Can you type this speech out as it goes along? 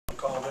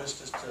is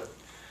just to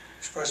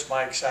express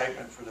my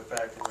excitement for the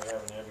fact that we're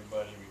having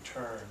everybody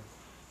return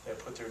that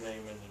put their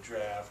name in the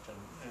draft and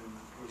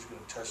who's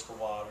going to test the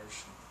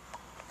waters.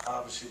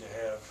 Obviously to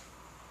have,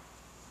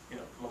 you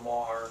know,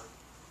 Lamar,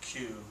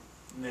 Q,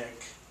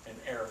 Nick, and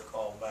Eric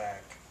all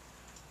back.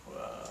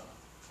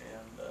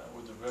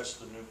 With the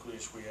rest of the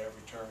nucleus we have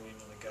returning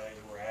and the guys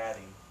we're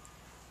adding,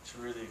 it's a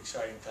really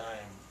exciting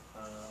time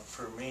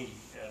for me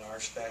and our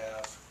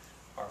staff,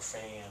 our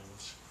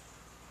fans,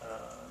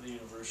 the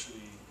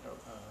university,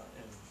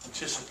 in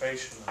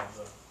anticipation of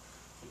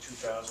the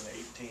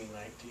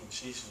 2018-19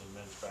 season of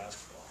men's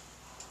basketball.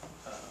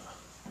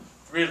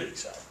 Really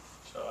exciting.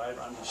 So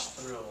I'm just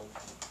thrilled.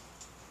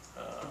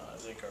 I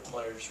think our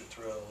players are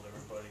thrilled.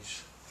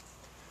 Everybody's,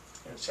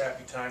 and it's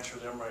happy times for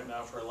them right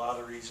now for a lot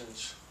of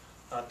reasons,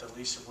 not the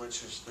least of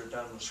which is they're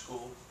done with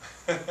school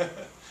and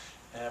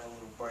have a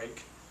little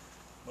break.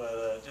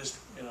 But just,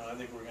 you know, I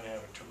think we're going to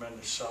have a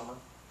tremendous summer,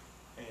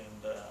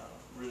 and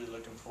really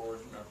looking forward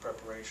in our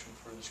preparation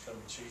for this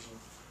coming season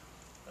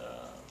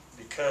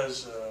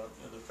because of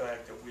the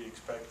fact that we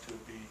expect to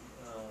be,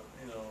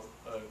 you know,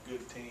 a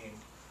good team.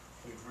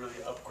 We've really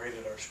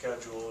upgraded our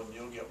schedule, and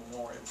you'll get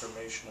more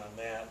information on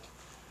that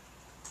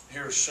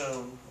here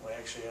soon. We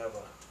actually have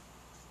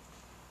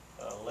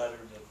a letter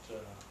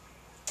that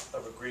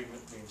of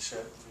agreement being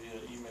sent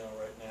via email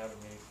right now to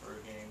me for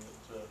a game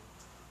that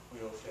we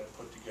hope to have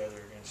put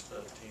together against a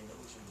team that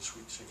was in the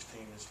Sweet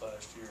 16 this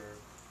last year.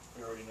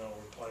 We already know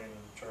we're playing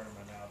in the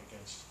tournament out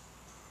against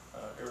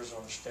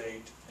Arizona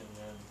State, and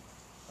then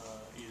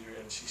either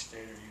NC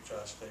State or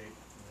Utah State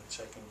in that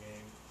second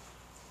game.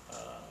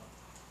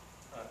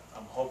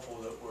 I'm hopeful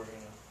that we're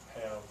going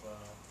to have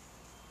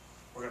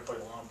we're going to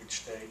play Long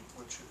Beach State,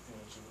 which, you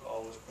know, has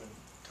always been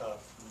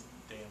tough.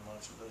 Dan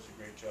Munson does a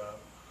great job.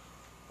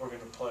 We're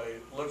going to play,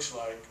 looks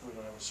like, we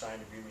don't have a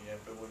signed agreement yet,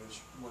 but what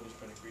has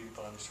been agreed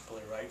upon is to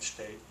play Wright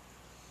State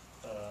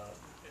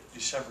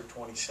December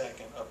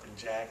 22nd up in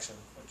Jackson,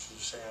 which is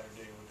a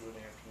Saturday. We'll do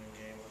an afternoon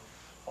game. We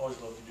always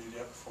love to do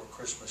that before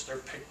Christmas.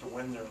 They're picked to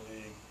win their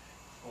league.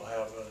 We'll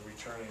have a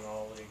returning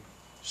all-league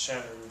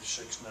center who's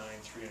 6'9",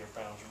 300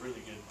 pounds, a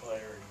really good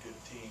player and a good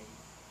team.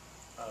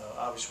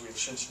 Obviously, we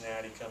have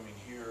Cincinnati coming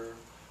here.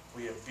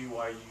 We have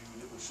BYU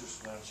that was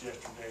just announced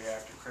yesterday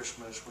after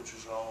Christmas, which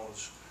is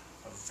always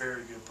a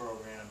very good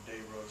program.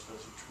 Dave Rose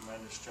does a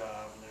tremendous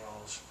job, and they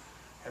always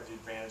have the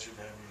advantage of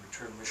having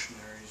return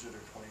missionaries that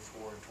are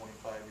 24 and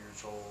 25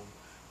 years old,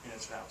 and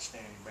it's an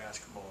outstanding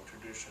basketball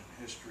tradition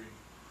and history.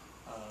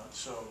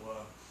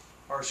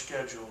 Our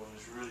schedule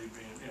is really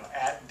being, you know,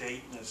 at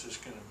Dayton is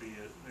just going to be,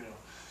 you know,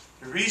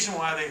 the reason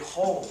why they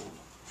hold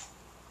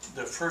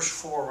the first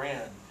four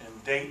in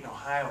Dayton,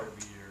 Ohio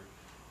every year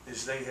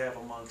is they have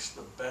amongst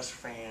the best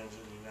fans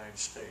in the United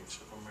States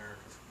of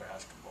America for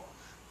basketball.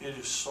 It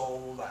is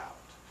sold out.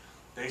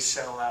 They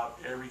sell out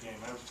every game.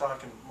 I was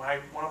talking,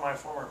 one of my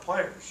former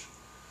players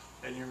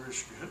at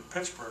University of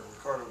Pittsburgh,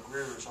 Ricardo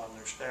Greer, is on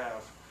their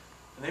staff,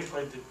 and they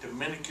played the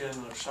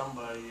Dominican or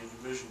somebody in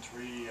Division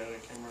III, I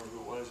can't remember who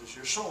it was this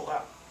year, sold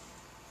out.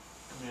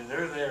 I mean,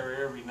 they're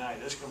there every night.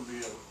 It's going to be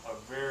a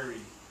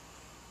very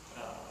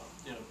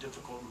you know,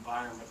 difficult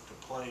environment to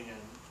play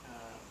in,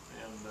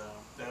 and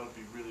that would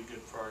be really good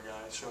for our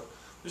guys. So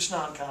this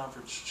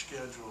non-conference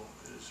schedule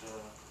is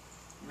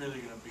really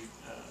going to be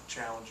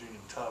challenging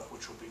and tough,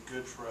 which will be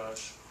good for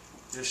us,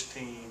 this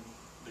team,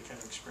 the kind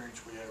of experience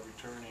we have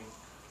returning,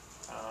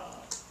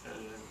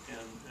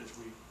 and as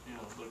we, you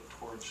know, look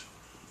towards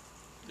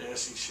the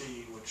SEC,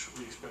 which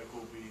we expect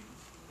will be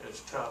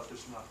as tough,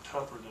 if not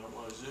tougher than it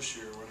was this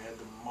year, when we had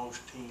the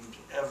most teams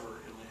ever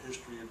in the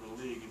history of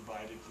the league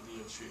invited to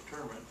the NCAA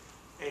tournament,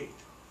 8.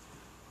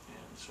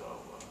 And so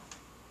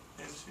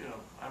it's, you know,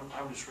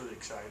 I'm just really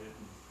excited,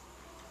 and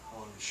I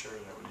wanted to share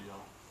that with you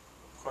all.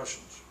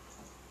 Questions?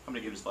 How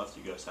many games left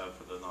do you guys have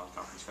for the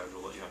non-conference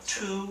schedule that you have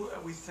to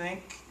 2, we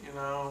think, you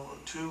know,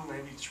 2,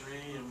 maybe 3,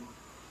 and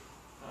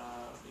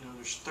you know,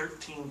 there's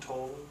 13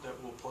 total that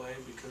will play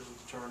because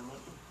of the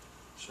tournament.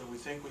 So we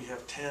think we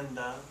have 10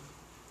 done,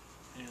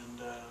 and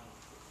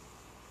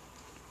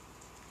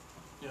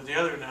you know, the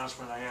other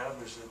announcement I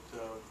have is that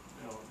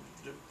you know,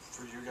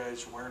 for your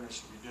guys'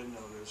 awareness, if you didn't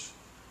know this,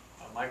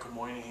 Michael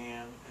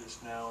Moynihan is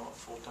now a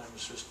full-time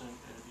assistant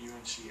at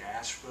UNC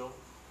Asheville.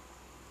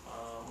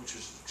 Which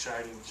is an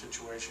exciting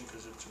situation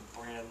because it's a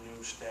brand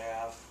new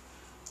staff,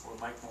 where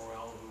Mike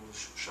Morrell, who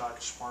was Shaka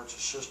Smart's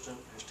assistant,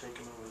 has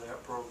taken over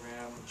that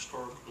program.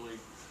 Historically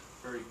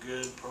very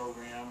good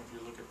program if you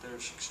look at their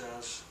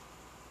success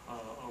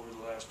over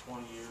the last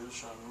 20 years.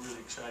 So I'm really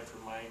excited for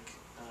Mike,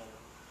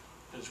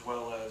 as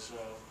well as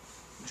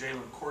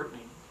Jalen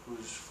Courtney,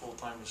 who's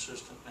full-time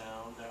assistant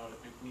now down at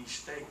McNeese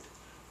State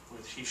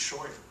with Heath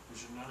Schroeder,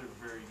 who's another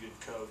very good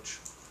coach.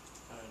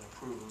 And a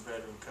proven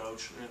veteran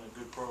coach and a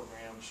good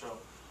program, so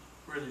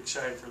really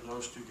excited for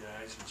those two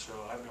guys. And so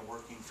I've been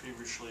working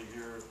feverishly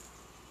here,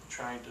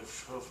 trying to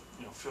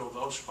fill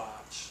those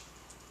spots,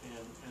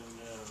 and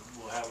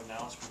we'll have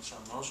announcements on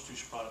those 2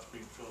 spots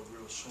being filled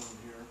real soon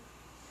here,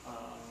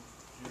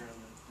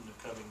 in the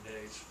coming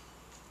days.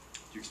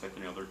 Do you expect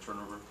any other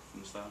turnover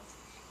from the staff?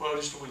 Well,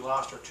 just we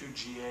lost our 2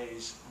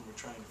 GAs, and we're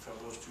trying to fill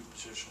those 2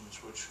 positions,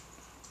 which,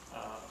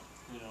 I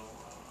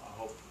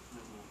hope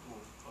that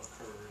will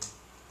occur. And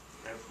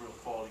we have real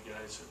quality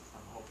guys that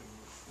I'm hoping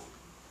we'll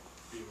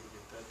be able to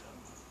get that done.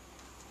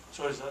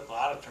 So there's a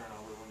lot of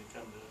turnover when you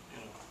come to,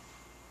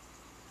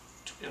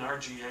 and our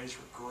GAs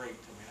were great.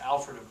 I mean,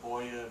 Alfred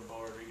Aboya and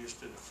Bo Rodriguez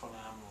did a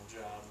phenomenal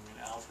job. I mean,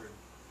 Alfred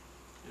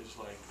is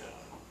like,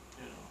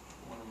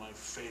 one of my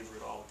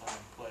favorite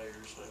all-time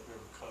players that I've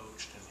ever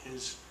coached, and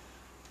his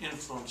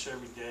influence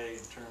every day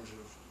in terms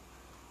of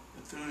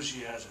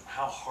enthusiasm,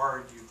 how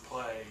hard you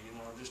play,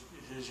 just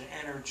his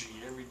energy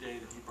every day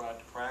that he brought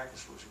to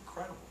practice was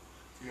incredible.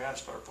 If you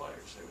asked our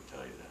players, they would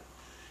tell you that.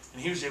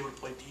 And he was able to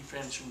play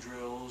defense in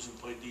drills and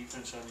play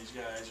defense on these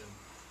guys,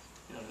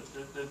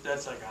 and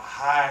that's like a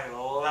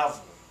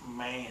high-level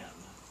man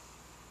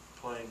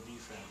playing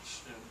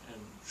defense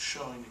and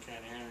showing the kind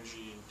of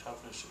energy and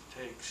toughness it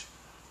takes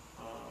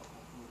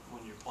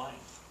when you're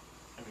playing.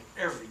 I mean,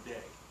 every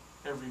day,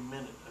 every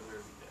minute of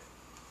every day.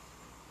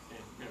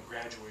 And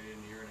graduated in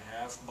a year and a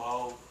half.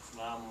 Bo,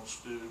 phenomenal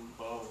student.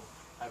 Bo,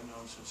 I've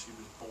known since he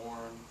was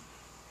born.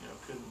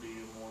 Couldn't be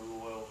a more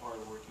loyal,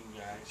 hard-working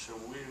guy. So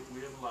we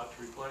have a lot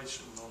to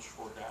replace in those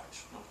 4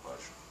 guys, no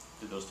question.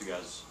 Did those 2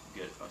 guys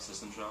get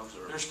assistant jobs,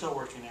 or? They're still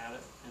working at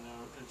it.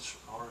 It's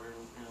harder,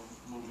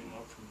 moving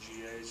up from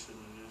GAs than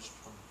it is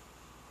from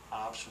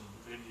ops and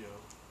video.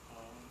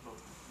 But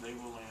they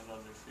will land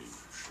on their feet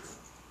for sure.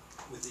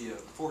 With the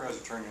 4 guys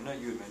returning, I know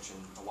you had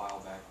mentioned a while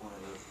back one of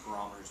the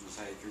barometers was,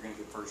 hey, if you're going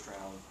to get first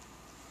round,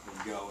 then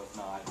go. If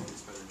not, maybe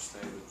it's better to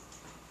stay. But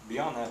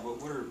beyond that, what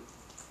are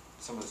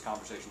some of those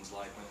conversations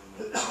like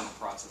when in the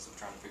process of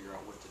trying to figure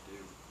out what to do?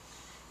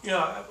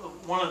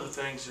 One of the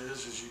things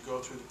is you go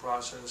through the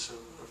process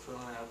of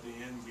filling out the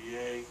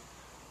NBA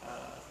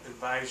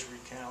advisory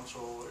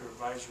council or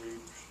advisory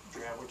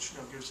draft, which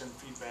gives them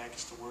feedback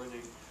as to where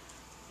they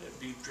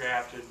be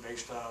drafted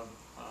based on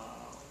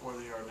where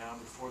they are now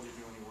before they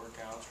do any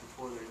workouts,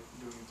 before they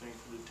do anything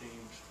for the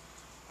teams.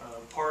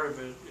 Part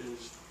of it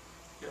is,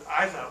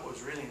 I thought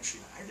was really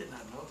interesting. I did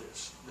not know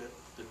this, that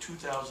the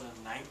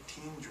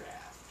 2019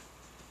 draft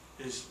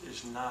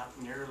is not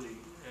nearly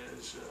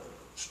as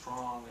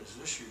strong as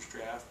this year's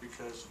draft,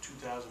 because the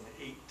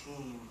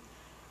 2018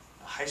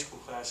 high school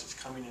class that's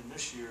coming in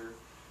this year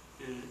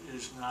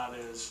is not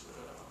as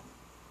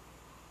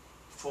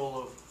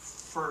full of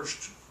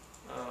first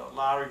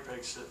lottery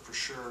picks that for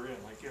sure are in.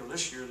 Like,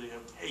 this year they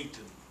have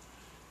Ayton,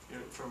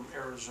 from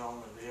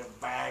Arizona. They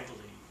have Bagley,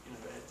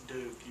 at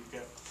Duke. You've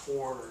got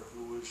Porter,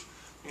 who was,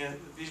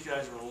 these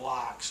guys are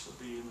locks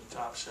to be in the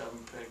top 7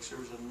 picks. There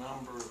was a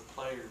number of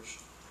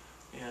players,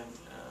 and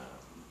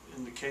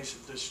in the case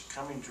of this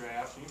coming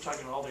draft, and you're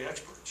talking to all the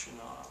experts,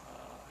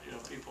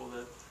 people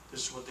that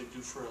this is what they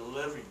do for a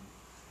living,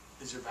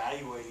 is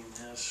evaluating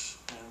this,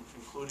 and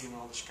including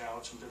all the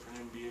scouts and different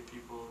NBA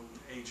people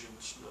and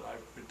agents that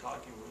I've been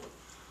talking with.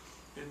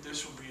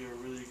 This will be a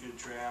really good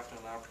draft and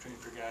an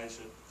opportunity for guys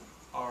that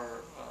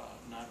are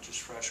not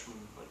just freshmen,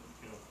 but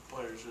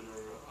players that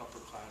are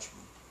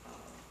upperclassmen,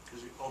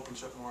 because it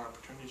opens up more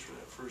opportunities for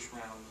that first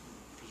round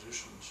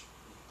positions.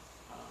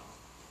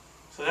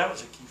 So that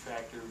was a key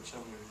factor in some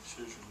of the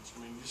decisions.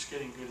 I mean, just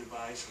getting good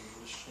advice and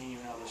just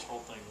seeing how this whole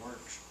thing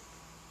works.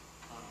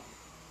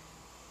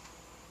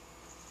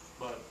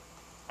 But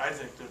I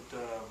think that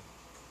the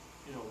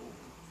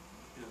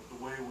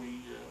way we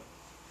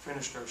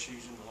finished our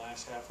season, the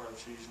last half of our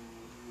season,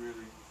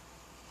 really,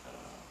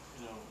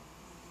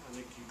 I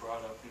think you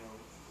brought up,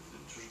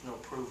 there's no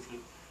proof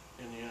that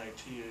in the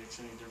NIT it makes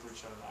any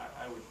difference.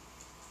 I would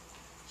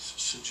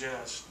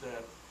suggest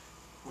that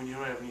when you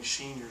don't have any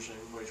seniors and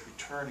everybody's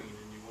returning,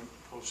 and you went to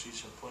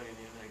postseason play in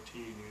the NIT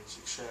and you had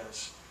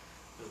success,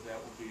 that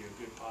will be a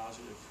good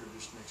positive for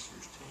this next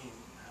year's team.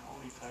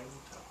 Only time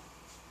will tell.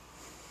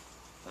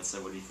 That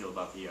said, what do you feel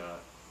about the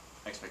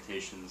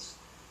expectations?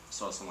 I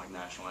saw some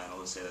national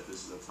analysts say that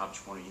this is a top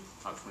 20,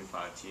 top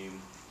 25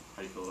 team.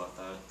 How do you feel about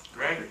that?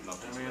 Great.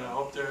 I mean, I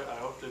hope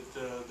that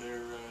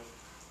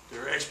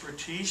their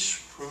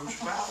expertise proves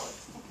valid.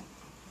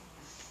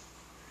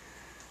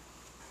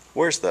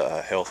 Where's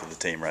the health of the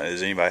team right now?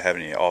 Does anybody have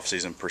any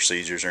off-season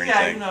procedures or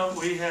anything? Yeah,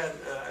 we had,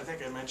 I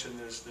think I mentioned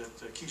this,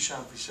 that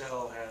Keyshawn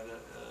Fiesel had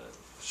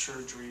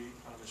surgery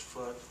on his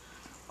foot,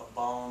 a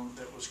bone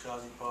that was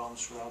causing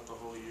problems throughout the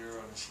whole year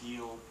on his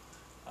heel.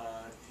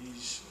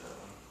 He's,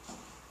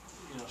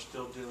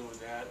 still dealing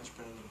with that. He's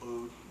been in the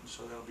boot,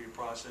 so that'll be a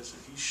process.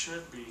 And he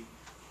should be,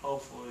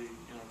 hopefully,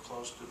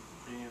 close to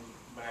being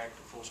back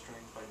to full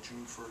strength by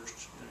June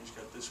 1st. He's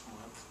got this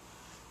month.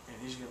 And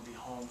he's going to be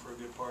home for a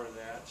good part of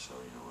that. So,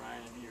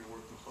 Ryan and he are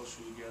working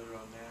closely together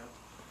on that.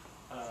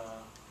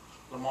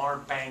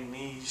 Lamar banged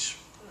knees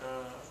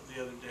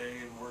the other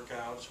day in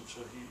workouts, and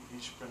so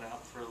he's been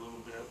out for a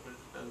little bit, but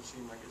it doesn't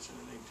seem like it's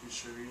anything too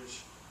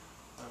serious.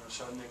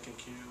 Nick and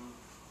Q,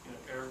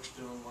 Eric's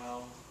doing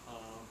well.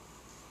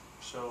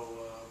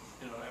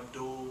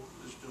 Abdul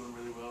is doing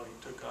really well. He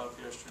took off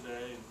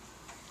yesterday, and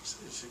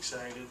is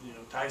excited.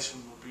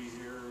 Tyson will be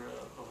here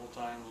the whole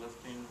time,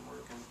 lifting and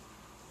working.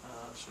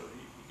 So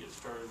he gets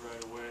started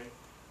right away.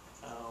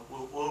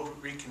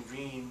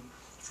 convene.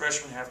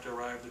 Freshmen have to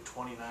arrive the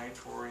 29th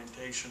for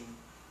orientation.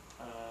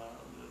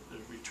 The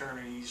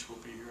returnees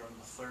will be here on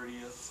the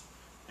 30th,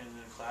 and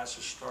then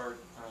classes start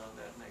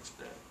that next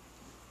day.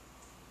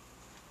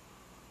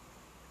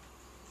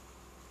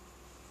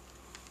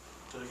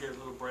 So they get a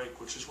little break,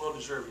 which is well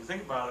deserved. You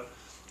think about it,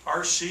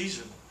 our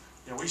season,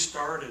 we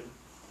started,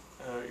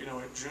 in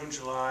June,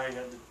 July,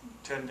 had the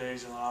 10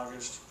 days in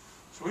August.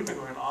 So we've been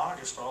going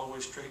August all the way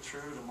straight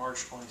through to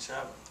March 27th.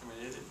 I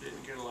mean, it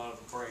didn't get a lot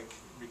of a break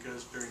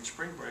because during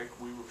spring break,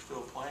 we were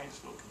still playing,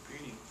 still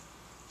competing.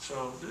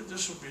 So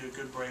this will be a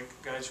good break.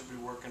 Guys will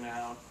be working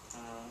out.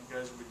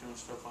 Guys will be doing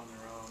stuff on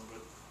their own.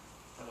 But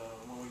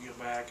when we get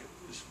back,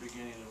 it's the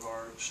beginning of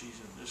our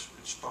season. It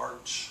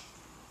starts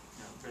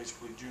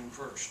basically June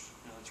 1st.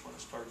 That's when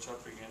it starts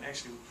up again.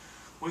 Actually,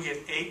 we get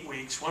 8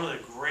 weeks. One of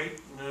the great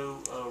new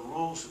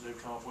rules that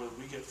they've come up with,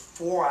 we get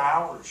 4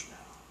 hours now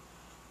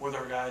with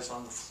our guys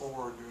on the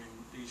floor during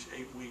these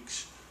 8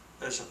 weeks,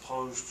 as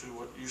opposed to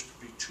what used to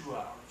be 2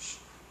 hours.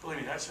 Believe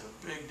me, that's a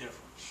big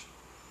difference.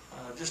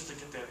 Just to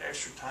get that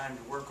extra time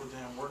to work with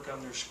them, work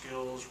on their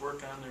skills,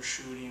 work on their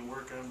shooting,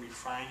 work on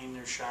refining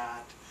their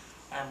shot.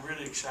 I'm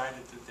really excited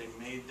that they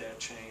made that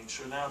change.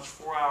 So now it's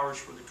 4 hours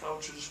for the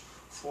coaches,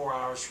 4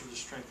 hours for the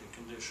strength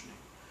and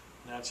conditioning.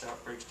 And that's how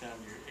it breaks down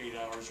to your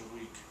 8 hours a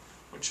week,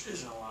 which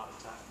isn't a lot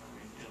of time. I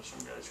mean,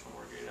 some guys can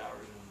work 8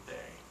 hours in a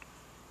day,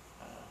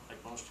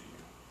 like most of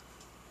you.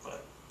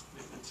 But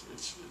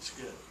it's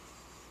good.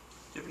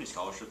 Do you have any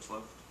scholarships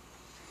left?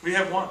 We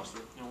have one.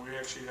 We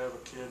actually have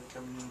a kid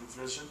coming in to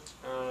visit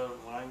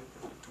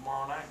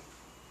tomorrow night,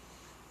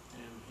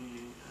 and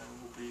he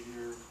will be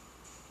here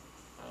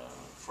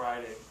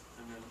Friday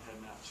and then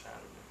heading out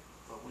Saturday.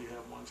 But we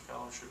have one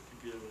scholarship to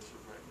give as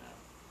of right now.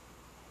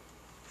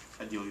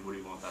 Ideally, what do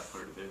you want that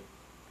player to be?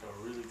 A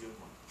really good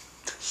one.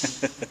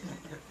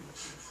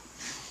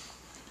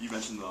 You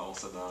mentioned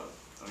also that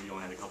you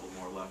only had a couple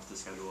more left to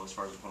schedule as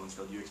far as opponents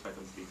go. Do you expect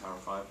them to be Power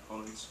 5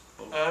 opponents?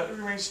 It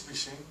remains to be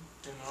seen.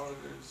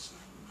 It's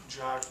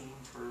jockeying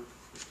for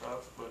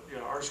stuff, but yeah,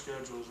 our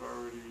schedule is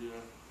already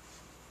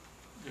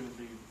going to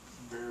be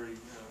very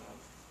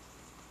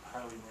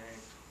highly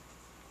ranked.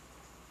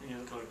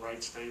 Look like Wright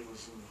State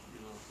was in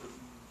the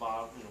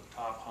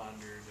top 100.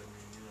 I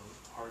mean,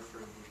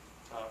 Hartford was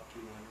top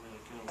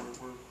 200.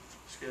 We're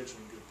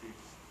scheduling good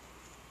people.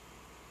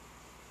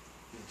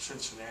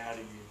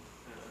 Cincinnati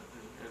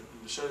and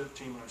this other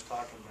team I was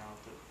talking about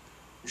that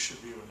we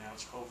should be able to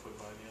announce hopefully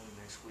by the end of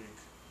next week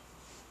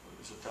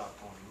is a top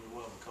 20. We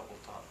will have a couple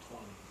top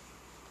 20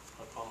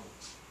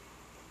 opponents.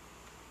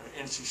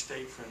 NC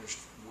State finished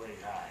way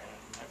high.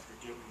 I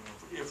forget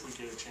if we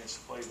get a chance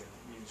to play them.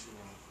 It means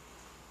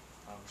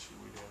obviously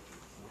we'd have to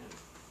win.